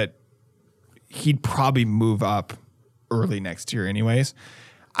signs that he'd probably move up early next year anyways.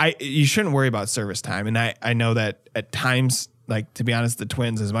 You shouldn't worry about service time. And I know that at times, like, to be honest, the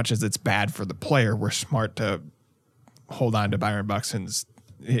Twins, as much as it's bad for the player, we're smart to hold on to Byron Buxton's,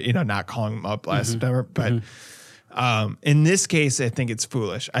 not calling him up last September. But in this case, I think it's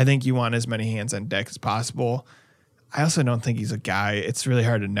foolish. I think you want as many hands on deck as possible. I also don't think he's a guy. It's really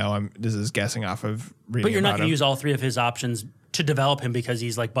hard to know. This is guessing off of reading. But you're not going to use all three of his options to develop him because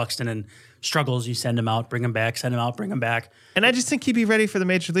he's like Buxton and struggles. You send him out, bring him back, send him out, bring him back. And I just think he'd be ready for the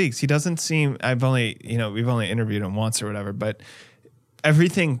major leagues. He doesn't seem. We've only interviewed him once or whatever, but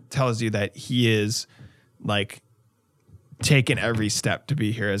everything tells you that he is like taking every step to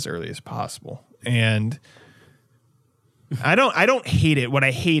be here as early as possible. And I don't hate it. What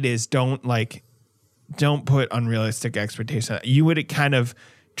I hate is don't put unrealistic expectations. You would kind of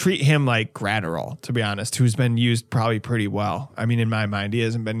treat him like Gratterall, to be honest, who's been used probably pretty well. I mean, in my mind, he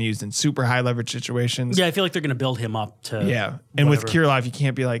hasn't been used in super high leverage situations. Yeah, I feel like they're going to build him up to. Yeah. And with Kirilloff, you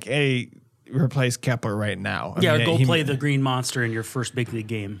can't be like, hey, replace Kepler right now. Or go play the Green Monster in your first big league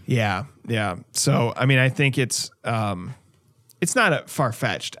game. Yeah. Yeah. So, I mean, I think it's not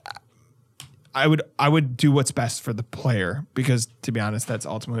far-fetched. I would do what's best for the player because, to be honest, that's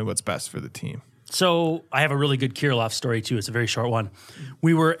ultimately what's best for the team. So I have a really good Kirilloff story too. It's a very short one.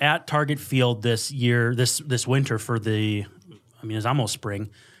 We were at Target Field this winter for it was almost spring,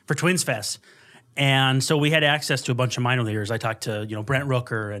 for Twins Fest. And so we had access to a bunch of minor leaguers. I talked to, Brent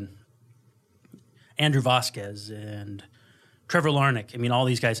Rooker and Andrew Vasquez and Trevor Larnach. I mean, all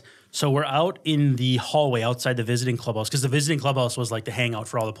these guys. So we're out in the hallway outside the visiting clubhouse because the visiting clubhouse was like the hangout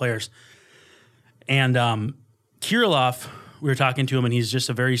for all the players. And Kirilloff, we were talking to him, and he's just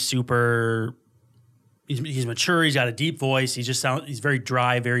a very super. He's mature. He's got a deep voice. He's very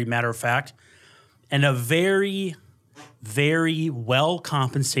dry, very matter of fact, and a very, very well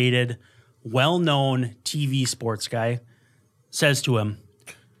compensated, well known TV sports guy says to him,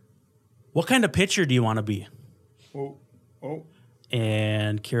 "What kind of pitcher do you want to be?" Oh.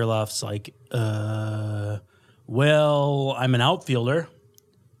 And Kirilloff's like, "Well, I'm an outfielder."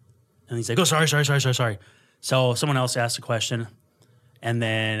 And he's like, "Oh, sorry." So someone else asked a question. And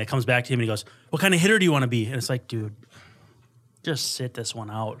then it comes back to him and he goes, "What kind of hitter do you want to be?" And it's like, dude, just sit this one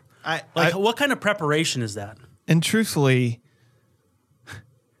out. What kind of preparation is that? And truthfully,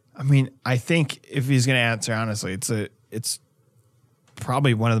 I mean, I think if he's going to answer honestly, it's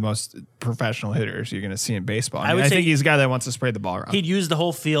probably one of the most professional hitters you're going to see in baseball. I think he's a guy that wants to spray the ball around. He'd use the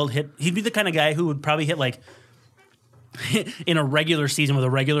whole field. He'd be the kind of guy who would probably hit like in a regular season with a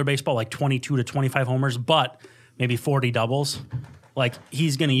regular baseball, like 22 to 25 homers, but maybe 40 doubles. Like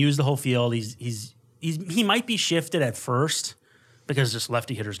he's going to use the whole field. He might be shifted at first because just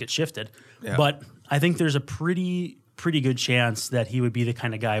lefty hitters get shifted. Yeah. But I think there's a pretty good chance that he would be the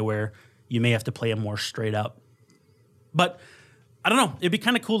kind of guy where you may have to play him more straight up. But I don't know. It'd be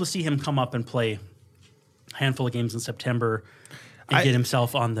kind of cool to see him come up and play a handful of games in September and get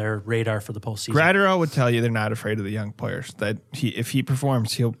himself on their radar for the postseason. Gratterall would tell you they're not afraid of the young players. That if he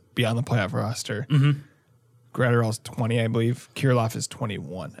performs, he'll be on the playoff roster. Mm-hmm. Gratterall's 20, I believe. Kirilloff is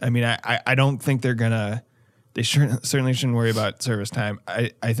 21. I mean, I don't think they're going to – they certainly shouldn't worry about service time.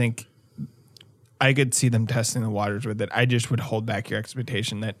 I think I could see them testing the waters with it. I just would hold back your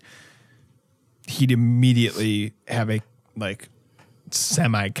expectation that he'd immediately have a, like –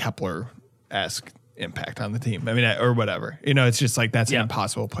 semi-Kepler-esque impact on the team. I mean, or whatever. You know, it's just like that's an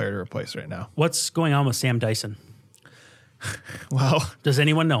impossible player to replace right now. What's going on with Sam Dyson? Well, does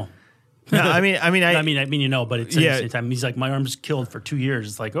anyone know? No, I mean, you know, but it's at the same time, he's like, my arm's killed for 2 years.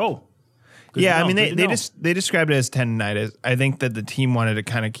 It's like, oh, yeah. I mean, they described it as tendonitis. I think that the team wanted to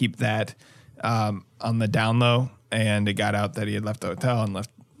kind of keep that on the down low, and it got out that he had left the hotel and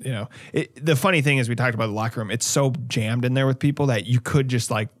left. You know, the funny thing is we talked about the locker room. It's so jammed in there with people that you could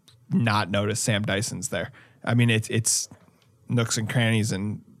just like not notice Sam Dyson's there. I mean, it's nooks and crannies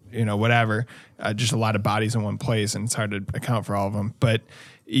and, you know, whatever, just a lot of bodies in one place, and it's hard to account for all of them. But,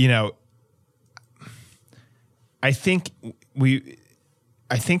 you know, I think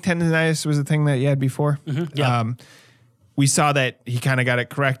tendonitis was a thing that you had before. Mm-hmm. Yeah. We saw that he kind of got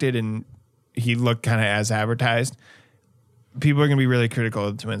it corrected and he looked kind of as advertised. People are going to be really critical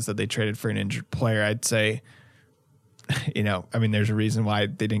of the Twins that they traded for an injured player. I'd say, you know, I mean, there's a reason why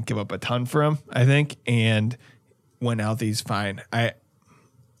they didn't give up a ton for him, I think. And when healthy's fine.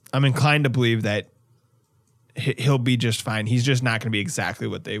 I'm inclined to believe that he'll be just fine. He's just not going to be exactly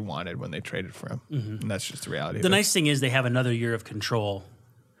what they wanted when they traded for him. Mm-hmm. And that's just the reality. The nice thing is they have another year of control.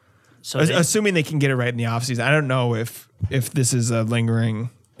 So assuming they can get it right in the offseason. I don't know if this is a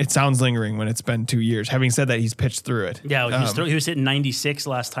lingering... It sounds lingering when it's been 2 years. Having said that, he's pitched through it. Yeah, he was hitting 96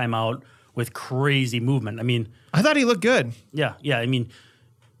 last time out with crazy movement. I mean, I thought he looked good. Yeah. I mean,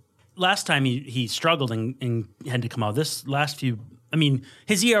 last time he struggled and had to come out. This last few, I mean,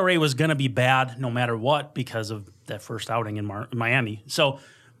 his ERA was going to be bad no matter what because of that first outing in Miami. So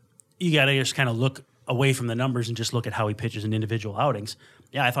you got to just kind of look away from the numbers and just look at how he pitches in individual outings.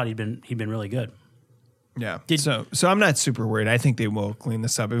 Yeah, I thought he'd been really good. Yeah. So I'm not super worried. I think they will clean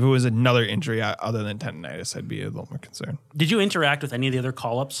this up. If it was another injury other than tendonitis, I'd be a little more concerned. Did you interact with any of the other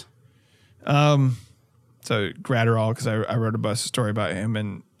call-ups? So Gratterall, because I wrote a story about him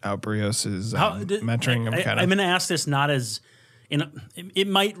and how Barrios is mentoring him. I'm going to ask this not as it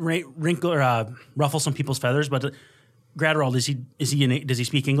might wrinkle or ruffle some people's feathers, but Gratterall, does he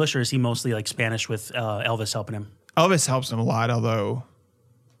speak English, or is he mostly like Spanish with Elvis helping him? Elvis helps him a lot, although.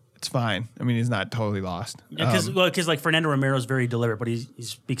 It's fine. I mean, he's not totally lost. Because like Fernando Romero is very deliberate, but he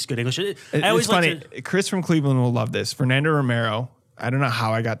speaks good English. It's funny. Chris from Cleveland will love this. Fernando Romero, I don't know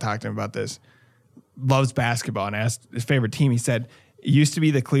how I got talking to him about this, loves basketball and asked his favorite team. He said it used to be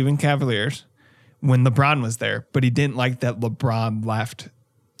the Cleveland Cavaliers when LeBron was there, but he didn't like that LeBron left.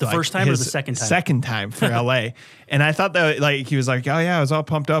 The first time or the second time? Second time for LA. And I thought that he was like, oh yeah, I was all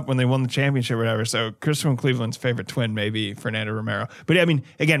pumped up when they won the championship or whatever. So Chris from Cleveland's favorite Twin may be Fernando Romero. But I mean,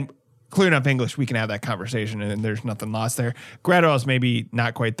 again, clear enough English, we can have that conversation and there's nothing lost there. Gratterall's maybe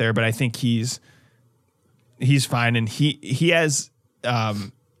not quite there, but I think he's fine. And he has,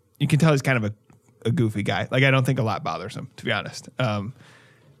 you can tell he's kind of a goofy guy. Like, I don't think a lot bothers him, to be honest. I'm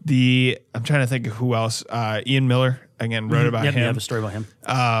trying to think of who else. Ian Miller, again, wrote about him. You have a story about him.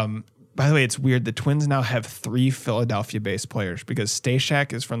 By the way, it's weird. The Twins now have 3 Philadelphia-based players because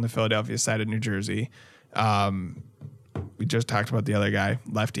Stashak is from the Philadelphia side of New Jersey. We just talked about the other guy,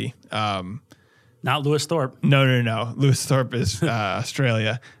 lefty. Not Lewis Thorpe. No. Lewis Thorpe is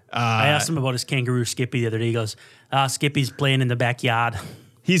Australia. I asked him about his kangaroo Skippy the other day. He goes, Skippy's playing in the backyard.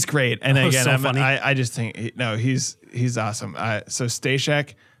 He's great. And again, so funny. I just think, he's awesome. So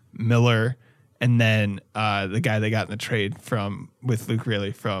Stashak, Miller, and then the guy they got in the trade with Luke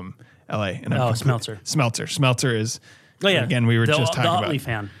Riley from LA. And Smeltzer. Smeltzer is, again, we were just talking about. The Utley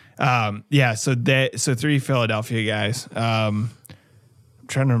fan. So 3 Philadelphia guys. I'm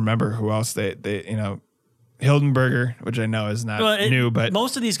trying to remember who else they Hildenberger, which I know is not new, but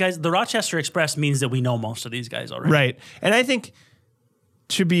most of these guys, the Rochester Express means that we know most of these guys already. Right. And I think,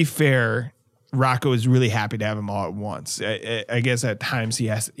 to be fair, Rocco is really happy to have them all at once. I guess at times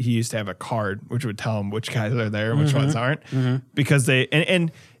he used to have a card which would tell him which guys are there and which ones aren't, because they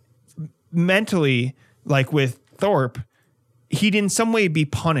and mentally, like with Thorpe, he'd in some way be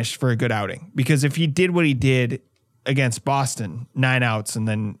punished for a good outing, because if he did what he did against Boston, 9 outs, and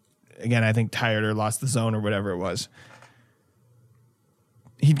then again, I think tired or lost the zone or whatever it was,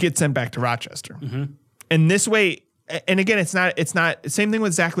 he'd get sent back to Rochester. And this way, and again, it's not same thing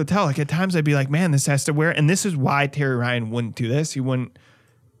with Zach Littell. Like at times I'd be like, man, this has to wear. And this is why Terry Ryan wouldn't do this. He wouldn't,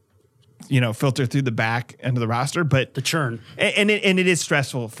 filter through the back end of the roster, but the churn. And it is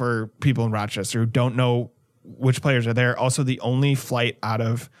stressful for people in Rochester who don't know which players are there. Also, the only flight out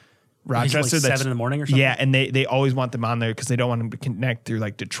of Rochester like 7 in the morning or something. Yeah, and they always want them on there because they don't want them to connect through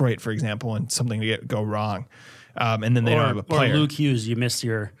like Detroit, for example, and something to go wrong. And then they don't have a player. Or Luke Hughes, you missed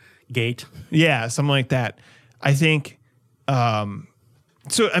your gate. Yeah, something like that. I think.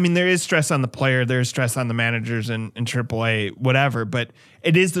 So I mean, there is stress on the player, there's stress on the managers in AAA, whatever. But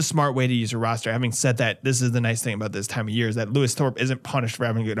it is the smart way to use a roster. Having said that, this is the nice thing about this time of year is that Lewis Thorpe isn't punished for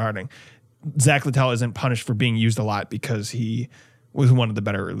having a good outing. Zach Littell isn't punished for being used a lot because he was one of the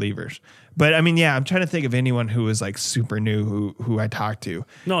better relievers. But I mean, yeah, I'm trying to think of anyone who was like super new who I talked to.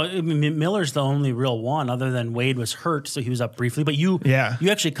 No, I mean, Miller's the only real one, other than Wade was hurt, so he was up briefly. But you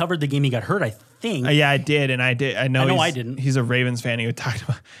actually covered the game he got hurt, I think. Yeah, I did, and I did. I know I didn't. He's a Ravens fan. He would talk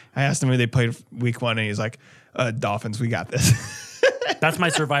about. I asked him who they played week 1, and he's like, "Dolphins, we got this." That's my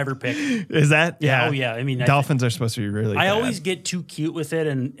survivor pick. Is that? Yeah. Oh yeah. I mean, Dolphins are supposed to be really. I bad. always get too cute with it,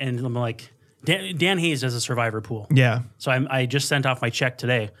 and I'm like. Dan Hayes has a survivor pool. Yeah. So I just sent off my check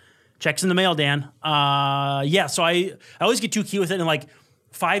today. Check's in the mail, Dan. Yeah. So I always get too cute with it. And like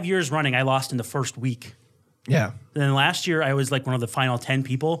 5 years running, I lost in the first week. Yeah. And then last year, I was like one of the final 10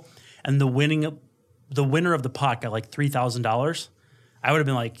 people. And the winner of the pot got like $3,000. I would have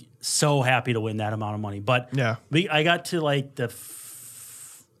been like so happy to win that amount of money. But yeah, I got to like it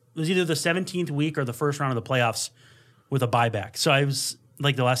was either the 17th week or the first round of the playoffs with a buyback. So I was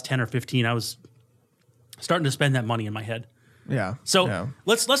like the last 10 or 15, I was starting to spend that money in my head. Yeah. So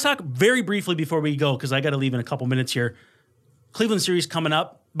let's talk very briefly before we go, because I got to leave in a couple minutes here. Cleveland series coming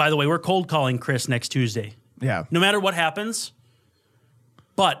up. By the way, we're cold calling Chris next Tuesday. Yeah. No matter what happens.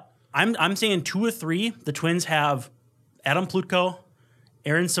 But I'm saying 2 or 3. The Twins have Adam Plutko,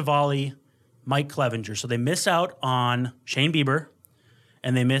 Aaron Savali, Mike Clevenger. So they miss out on Shane Bieber,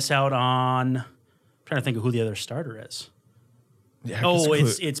 and they miss out on, I'm trying to think of who the other starter is. Yeah,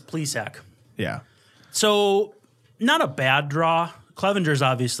 it's Plesac. Yeah. So not a bad draw. Clevenger's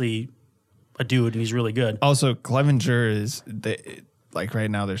obviously a dude, and he's really good. Also, Clevenger is like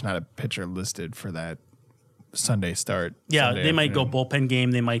right now. There's not a pitcher listed for that Sunday start. Yeah, Sunday they might go afternoon. bullpen game.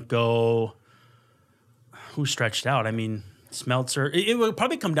 They might go. Who stretched out? I mean, Smeltzer. It would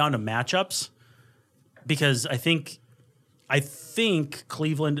probably come down to matchups, because I think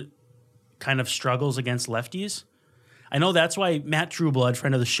Cleveland kind of struggles against lefties. I know that's why Matt Trueblood,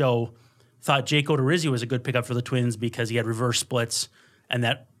 friend of the show, thought Jake Odorizzi was a good pickup for the Twins because he had reverse splits, and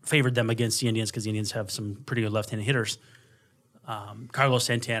that favored them against the Indians because the Indians have some pretty good left-handed hitters. Carlos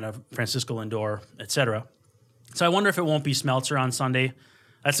Santana, Francisco Lindor, etc. So I wonder if it won't be Smeltzer on Sunday.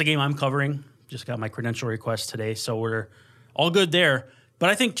 That's the game I'm covering. Just got my credential request today, so we're all good there. But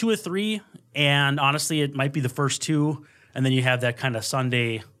I think 2 or 3, and honestly, it might be the first 2, and then you have that kind of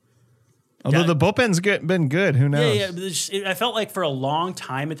Sunday. Although the bullpen's been good, who knows? Yeah. I felt like for a long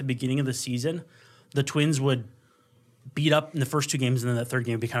time at the beginning of the season, the Twins would beat up in the first 2 games, and then the third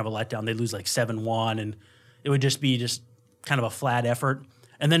game would be kind of a letdown. They'd lose like 7-1, and it would just be kind of a flat effort.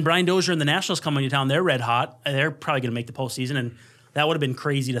 And then Brian Dozier and the Nationals coming to town. They're red hot. And they're probably going to make the postseason, and that would have been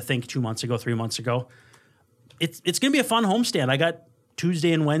crazy to think 2 months ago, 3 months ago. It's going to be a fun homestand. I got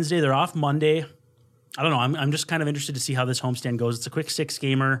Tuesday and Wednesday. They're off Monday. I don't know. I'm just kind of interested to see how this homestand goes. It's a quick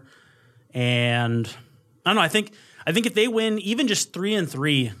 6-gamer. And I don't know. I think if they win even just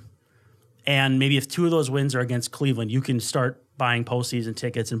 3-3, and maybe if 2 of those wins are against Cleveland, you can start buying postseason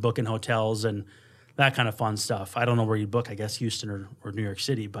tickets and booking hotels and that kind of fun stuff. I don't know where you book. I guess Houston or New York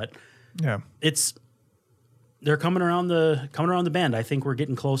City, but yeah, they're coming around the bend. I think we're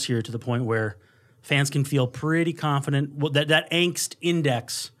getting close here to the point where fans can feel pretty confident. That angst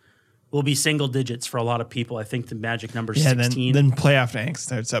index will be single digits for a lot of people. I think the magic number is 16. Then playoff angst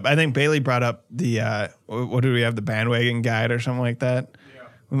starts up. I think Bailey brought up the what do we have, the bandwagon guide or something like that. Yeah.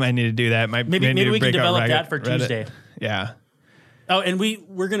 We might need to do that. Maybe we can develop that for Tuesday. Yeah. Oh, and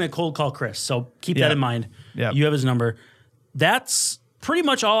we're gonna cold call Chris, so keep that in mind. Yeah. You have his number. That's pretty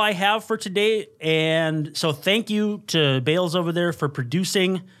much all I have for today. And so thank you to Bales over there for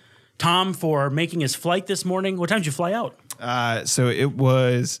producing, Tom for making his flight this morning. What time did you fly out? So it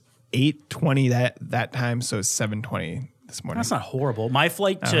was 8:20 that time, so 7:20 this morning. That's not horrible. My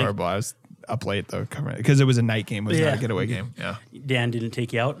flight Not to horrible. I was up late though, because it was a night game. It was not a getaway game. Yeah. Dan didn't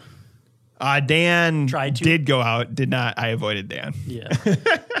take you out. Dan Tried to. did go out. Did not. I avoided Dan. Yeah.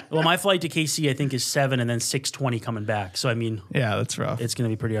 Well, my flight to KC I think is 7 and then 6:20 coming back. So I mean, Yeah, that's rough. it's going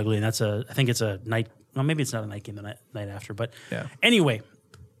to be pretty ugly. And I think it's a night. Well, maybe it's not a night game the night after. But Yeah. anyway,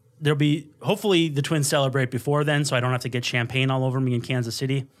 there'll be hopefully the Twins celebrate before then, so I don't have to get champagne all over me in Kansas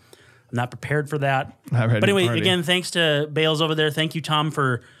City. I'm not prepared for that. Not ready But anyway, to party. again, thanks to Bales over there. Thank you, Tom,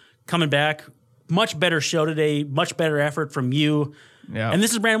 for coming back. Much better show today. Much better effort from you. Yeah. And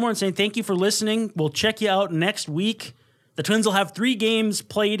this is Brandon Moore saying thank you for listening. We'll check you out next week. The Twins will have 3 games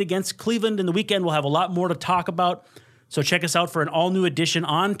played against Cleveland in the weekend. We'll have a lot more to talk about. So check us out for an all-new edition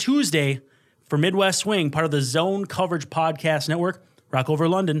on Tuesday for Midwest Swing, part of the Zone Coverage Podcast Network. Rock over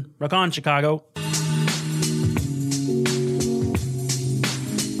London. Rock on, Chicago.